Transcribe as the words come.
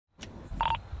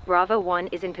Bravo 1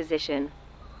 is in position.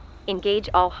 Engage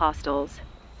all hostiles.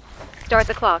 Start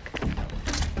the clock.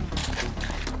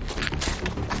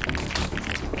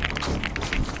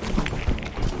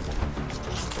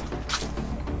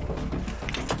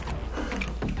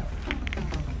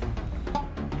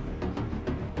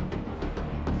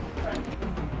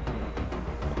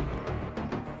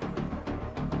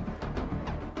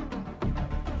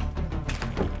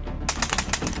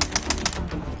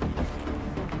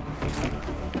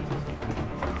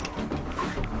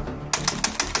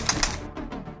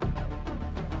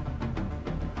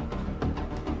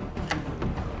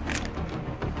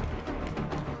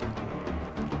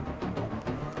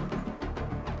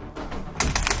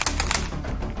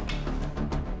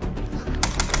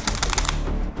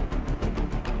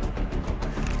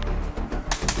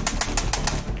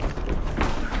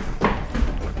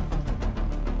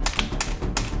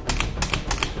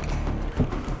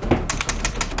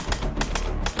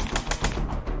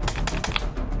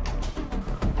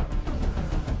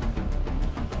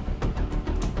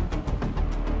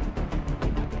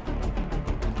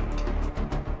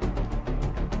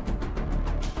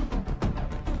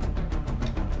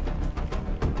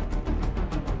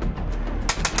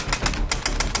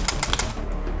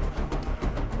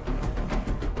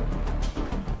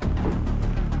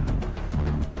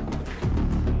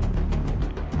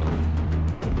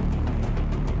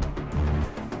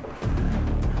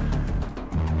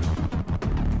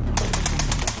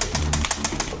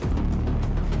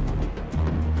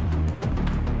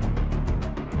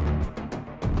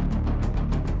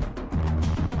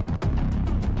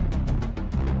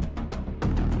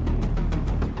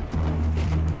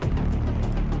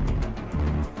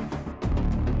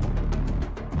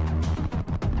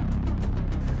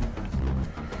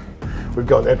 We've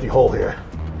got an empty hole here.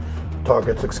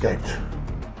 Target's escaped.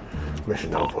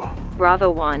 Mission over.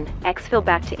 Bravo 1, exfil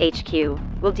back to HQ.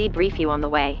 We'll debrief you on the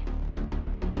way.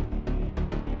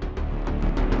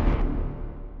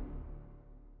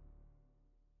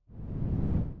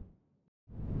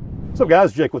 What's up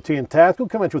guys, Jake with TN Tactical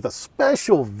coming at you with a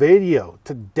special video.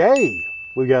 Today,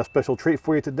 we've got a special treat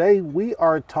for you. Today, we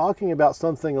are talking about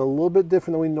something a little bit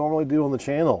different than we normally do on the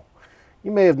channel.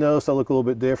 You may have noticed I look a little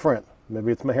bit different.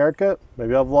 Maybe it's my haircut,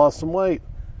 maybe I've lost some weight.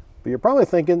 But you're probably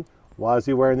thinking, why is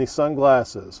he wearing these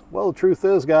sunglasses? Well, the truth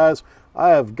is, guys, I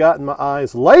have gotten my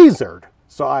eyes lasered,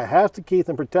 so I have to keep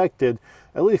them protected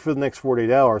at least for the next 48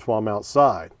 hours while I'm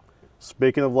outside.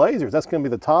 Speaking of lasers, that's going to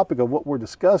be the topic of what we're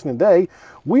discussing today.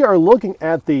 We are looking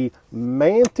at the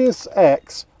Mantis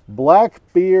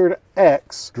Blackbeard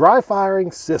X dry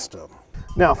firing system.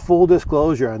 Now, full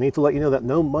disclosure, I need to let you know that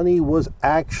no money was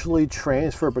actually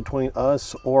transferred between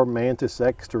us or Mantis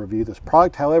X to review this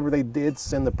product. However, they did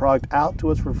send the product out to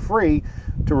us for free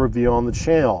to review on the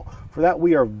channel. For that,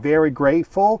 we are very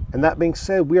grateful. And that being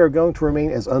said, we are going to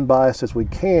remain as unbiased as we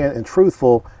can and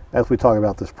truthful as we talk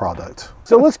about this product.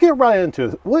 So let's get right into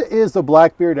it. What is the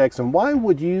Blackbeard X and why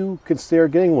would you consider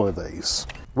getting one of these?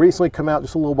 Recently come out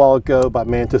just a little while ago by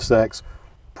Mantis X.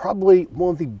 Probably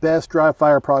one of the best dry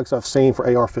fire products I've seen for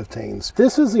AR-15s.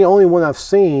 This is the only one I've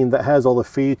seen that has all the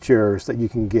features that you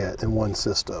can get in one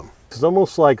system. It's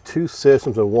almost like two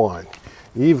systems in one.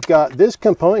 You've got this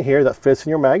component here that fits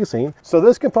in your magazine. So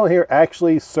this component here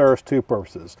actually serves two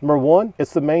purposes. Number one,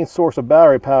 it's the main source of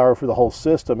battery power for the whole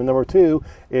system. And number two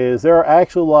is there are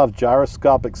actually a lot of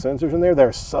gyroscopic sensors in there that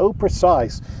are so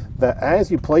precise that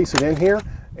as you place it in here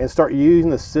and start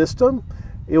using the system,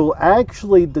 it will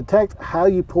actually detect how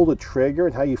you pull the trigger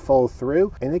and how you follow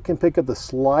through, and it can pick up the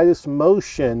slightest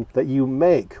motion that you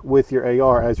make with your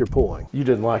AR as you're pulling. You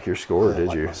didn't like your score,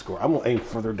 did you? My score. I'm gonna aim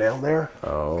further down there.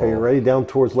 Oh. Okay, you ready? Down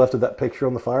towards left of that picture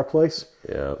on the fireplace.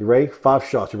 Yeah. You ready? 5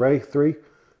 shots. You ready? 3,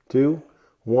 2,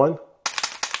 1.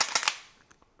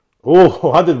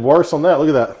 Oh, I did worse on that. Look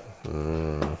at that.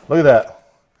 Look at that.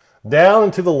 Down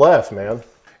and to the left, man.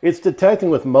 It's detecting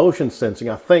with motion sensing,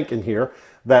 I think, in here,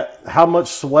 that how much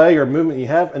sway or movement you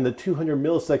have and the 200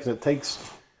 milliseconds it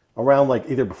takes around like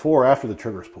either before or after the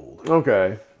trigger's pulled.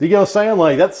 Okay. Do you get what I'm saying?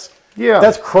 Like that's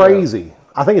crazy. Yeah.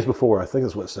 I think it's before. I think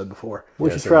that's what it said before.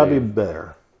 We should try to be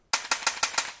better.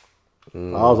 I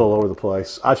was all over the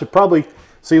place. I should probably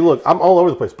see. Look, I'm all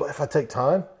over the place. But if I take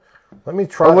time, let me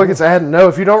try. Oh, look, it's adding. No,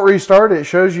 if you don't restart it, it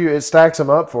shows you. It stacks them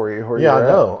up for you. Yeah, I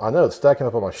know. I know. It's stacking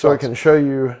up on my shots. So it can show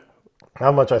you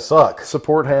how much I suck.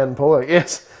 Support hand pulling.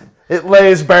 Yes. It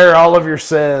lays bare all of your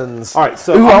sins. All right,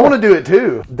 so ooh, I want to do it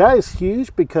too. That is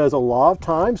huge because a lot of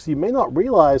times you may not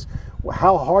realize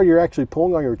how hard you're actually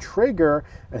pulling on your trigger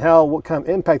and what kind of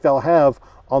impact that'll have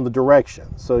on the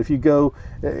direction. So if you go,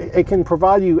 it can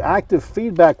provide you active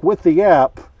feedback with the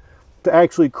app to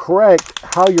actually correct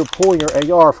how you're pulling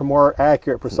your AR for more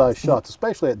accurate, precise shots,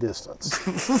 especially at distance.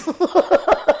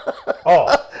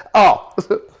 Oh.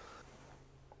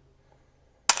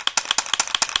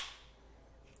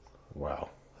 Wow.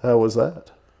 How was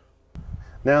that?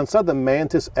 Now, inside the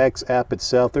Mantis X app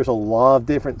itself, there's a lot of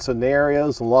different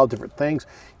scenarios, a lot of different things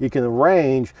you can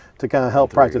arrange to kind of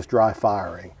help practice dry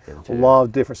firing. A lot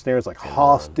of different scenarios like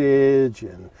hostage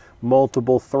and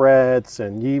multiple threats,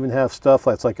 and you even have stuff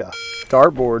that's like a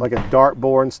Dartboard. like a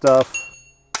dartboard and stuff.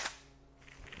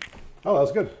 Oh, that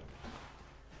was good.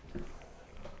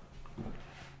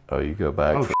 Oh, you go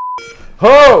back. Oh, for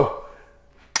oh!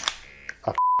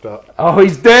 Up. Oh,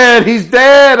 he's dead. He's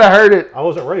dead. I heard it. I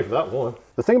wasn't ready for that one.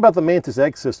 The thing about the Mantis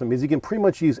X system is you can pretty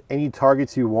much use any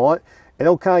targets you want, and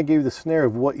it'll kind of give you the scenario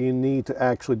of what you need to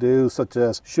actually do, such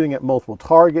as shooting at multiple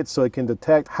targets so it can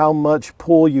detect how much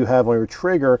pull you have on your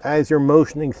trigger as you're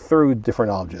motioning through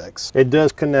different objects. It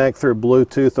does connect through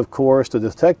Bluetooth, of course, to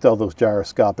detect all those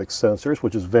gyroscopic sensors,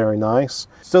 which is very nice.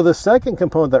 So the second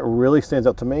component that really stands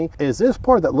out to me is this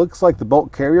part that looks like the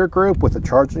bolt carrier group with the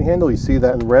charging handle. You see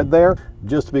that in red there?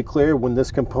 Just to be clear, when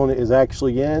this component is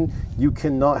actually in, you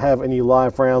cannot have any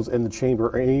live rounds in the chamber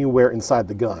or anywhere inside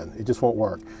the gun. It just won't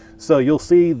work. So you'll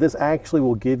see this actually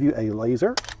will give you a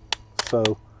laser.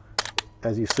 So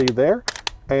as you see there,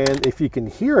 and if you can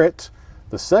hear it,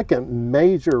 the second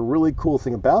major really cool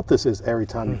thing about this is every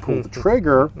time you pull the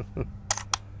trigger,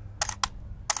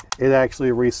 it actually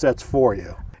resets for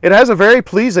you. It has a very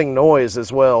pleasing noise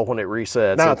as well when it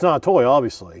resets. Now, it's not a toy,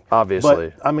 obviously. Obviously.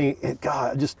 But, I mean,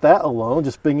 God, just that alone,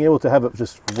 just being able to have it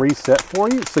just reset for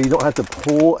you so you don't have to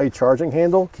pull a charging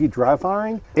handle, keep dry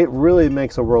firing, it really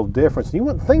makes a world of difference. You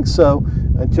wouldn't think so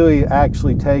until you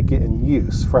actually take it in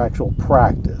use for actual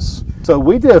practice. So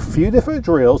we did a few different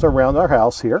drills around our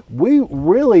house here. We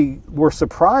really were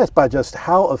surprised by just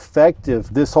how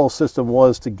effective this whole system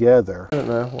was together.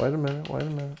 Wait a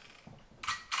minute.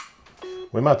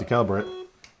 We might have to calibrate.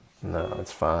 No,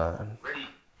 it's fine. Ready.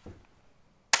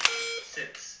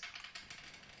 6.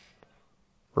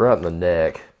 Right in the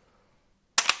neck.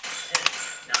 10.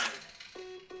 9.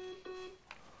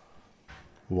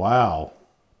 Wow.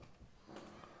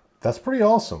 That's pretty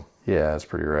awesome. Yeah, it's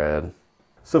pretty rad.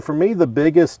 So for me, the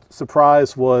biggest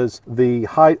surprise was the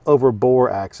height over bore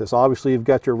axis. Obviously, you've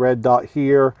got your red dot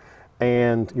here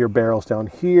and your barrels down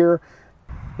here.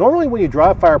 Normally when you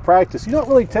dry fire practice, you don't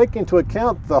really take into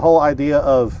account the whole idea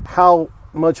of how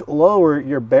much lower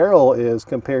your barrel is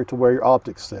compared to where your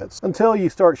optic sits until you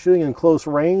start shooting in close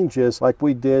ranges like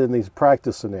we did in these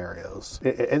practice scenarios.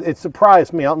 It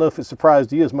surprised me. I don't know if it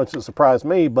surprised you as much as it surprised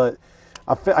me, but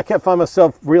I kept finding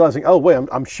myself realizing, oh wait,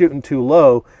 I'm shooting too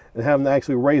low, and having to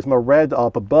actually raise my red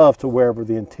up above to wherever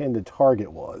the intended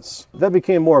target was. That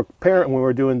became more apparent when we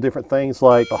were doing different things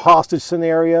like a hostage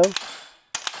scenario. 10.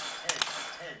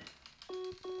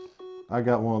 I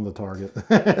got one on the target.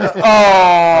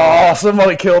 Oh,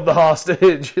 somebody killed the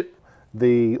hostage.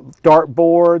 The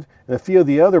dartboard and a few of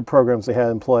the other programs they had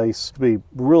in place to be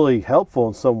really helpful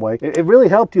in some way. It really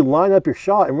helped you line up your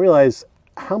shot and realize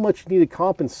how much you need to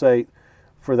compensate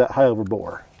for that high over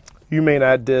bore. You mean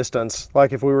at distance,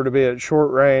 like if we were to be at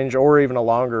short range or even a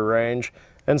longer range,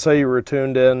 and say you were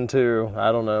tuned in to,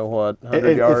 I don't know what,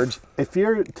 100 yards? If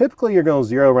you're, typically you're going to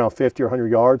zero around 50 or 100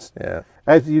 yards. Yeah.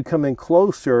 As you come in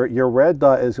closer, your red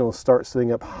dot is going to start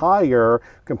sitting up higher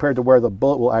compared to where the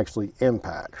bullet will actually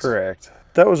impact. Correct.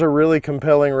 That was a really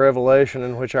compelling revelation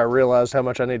in which I realized how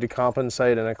much I need to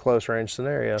compensate in a close range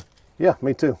scenario. Yeah,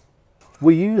 me too.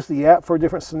 We used the app for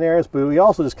different scenarios, but we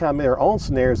also just kind of made our own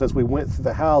scenarios as we went through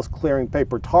the house clearing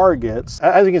paper targets.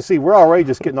 As you can see, we're already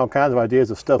just getting all kinds of ideas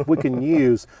of stuff we can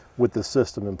use with the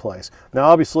system in place. Now,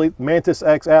 obviously, Mantis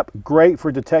X app, great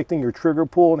for detecting your trigger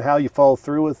pull and how you follow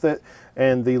through with it.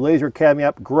 And the Laser Academy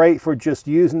app, great for just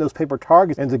using those paper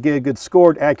targets and to get a good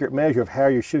scored, accurate measure of how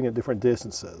you're shooting at different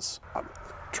distances.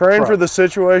 Train for the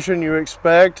situation you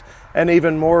expect, and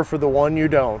even more for the one you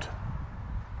don't.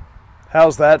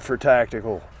 How's that for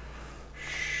tactical?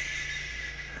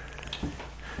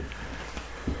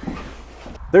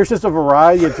 There's just a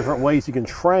variety of different ways you can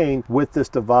train with this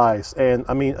device. And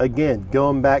I mean, again,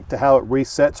 going back to how it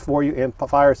resets for you and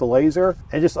fires the laser,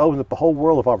 it just opens up a whole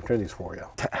world of opportunities for you.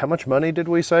 How much money did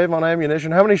we save on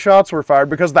ammunition? How many shots were fired?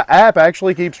 Because the app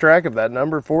actually keeps track of that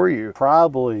number for you.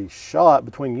 Probably shot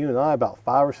between you and I about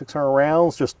 500 or 600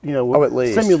 rounds, just, you know, at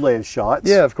least. Simulated shots.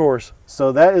 Yeah, of course.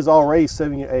 So that is already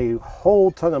saving you a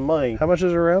whole ton of money. How much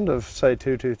is a round of, say,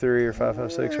 223 or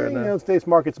 556 right now? You know, today's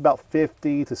market's about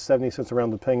 50 to 70 cents a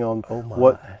round, depending on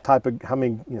what type of, how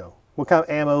many, you know, what kind of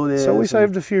ammo it is. So we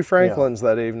saved a few Franklins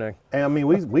that evening. And I mean,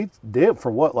 we did it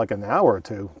for what, like an hour or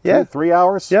two? Yeah. 3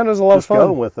 hours? Yeah, and it was a lot of fun.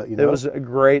 Going with it, you know? It was a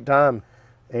great time.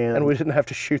 And we didn't have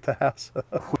to shoot the house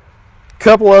up.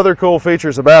 Couple other cool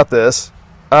features about this.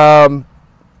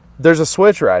 There's a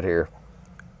switch right here.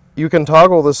 You can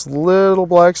toggle this little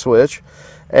black switch,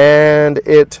 and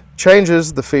it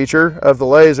changes the feature of the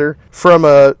laser from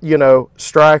a,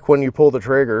 strike when you pull the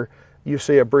trigger. You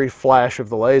see a brief flash of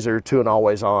the laser to an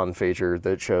always-on feature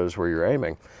that shows where you're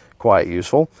aiming. Quite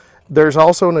useful. There's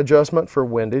also an adjustment for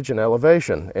windage and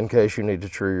elevation in case you need to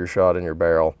true your shot in your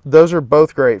barrel. Those are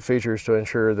both great features to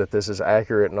ensure that this is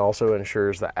accurate and also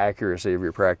ensures the accuracy of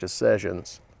your practice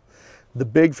sessions. The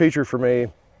big feature for me,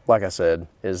 like I said,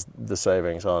 is the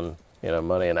savings on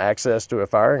money and access to a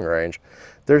firing range.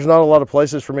 There's not a lot of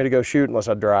places for me to go shoot unless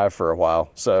I drive for a while.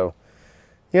 So,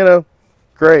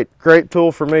 great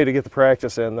tool for me to get the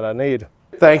practice in that I need.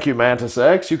 Thank you, Mantis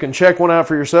X. You can check one out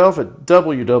for yourself at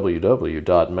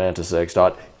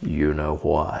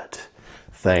www.mantisx.you-know-what.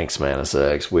 Thanks, Mantis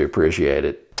X. We appreciate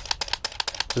it.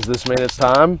 Does this mean it's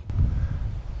time?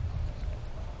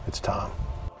 it's time.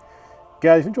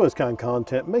 Guys, if you enjoy this kind of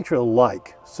content, make sure to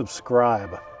like,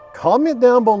 subscribe, comment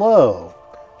down below.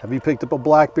 Have you picked up a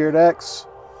Blackbeard X?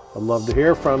 I'd love to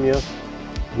hear from you.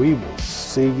 We will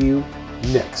see you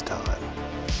next time.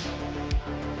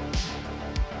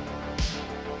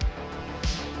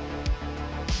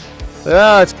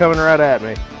 Ah, it's coming right at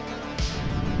me.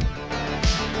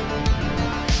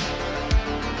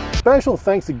 Special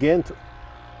thanks again to...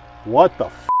 What the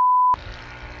f***?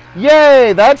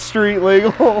 Yay, that's street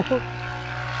legal.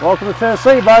 Welcome to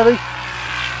Tennessee, baby.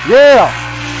 Yeah.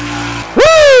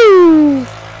 Woo!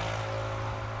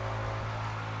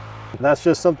 That's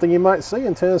just something you might see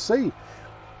in Tennessee.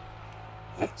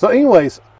 So anyways,